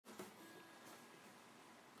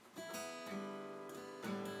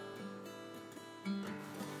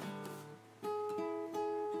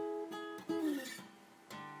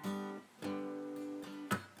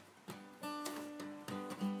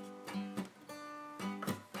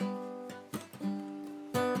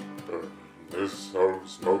This old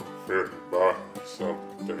smoke filled by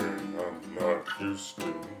something I'm not used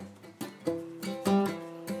to.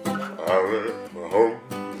 I left my home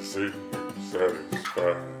to see you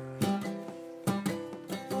satisfied.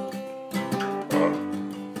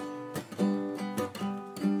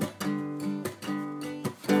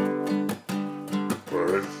 Well,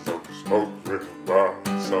 this old smoke filled by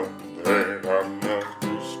something I'm not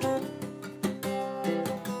used to.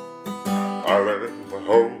 I left my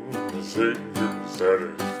home to see you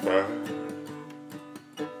satisfied.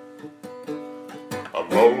 I'm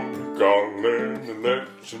only calling to let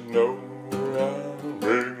you know where I'm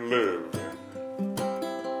really living.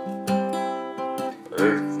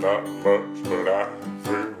 It's not much, but I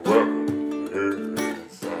feel welcome here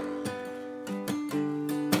inside.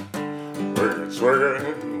 We're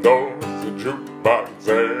swinging doors, a jukebox,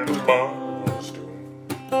 and a bar stool.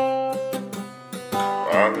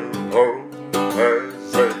 My new home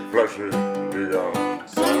has a flashing neon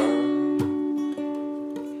sign.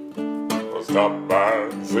 Well, stop by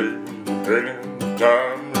and see me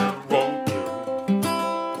anytime you want to,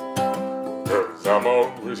 'cause I'm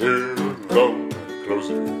always here alone at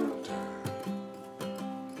closing time.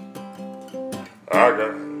 I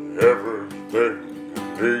got everything I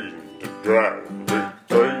need to drive me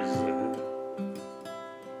crazy.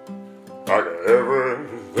 I got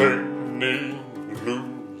everything I need to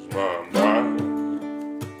lose my mind.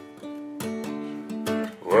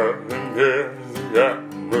 Well, in here the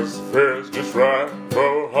atmosphere's just right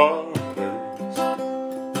for holidays,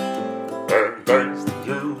 and thanks to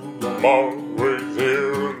you I'm always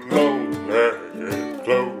here alone at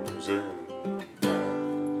closing time.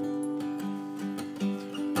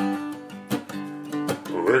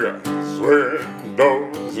 We got swinging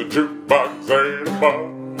doors, a jukebox, and a bar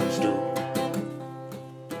stool,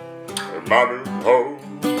 and my new home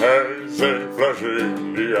has a flashing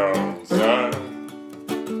neon sign.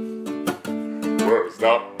 Well,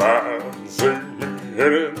 stop by and see me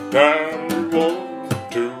anytime you want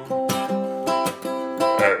to,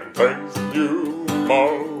 and thanks to you I'm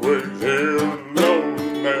always here.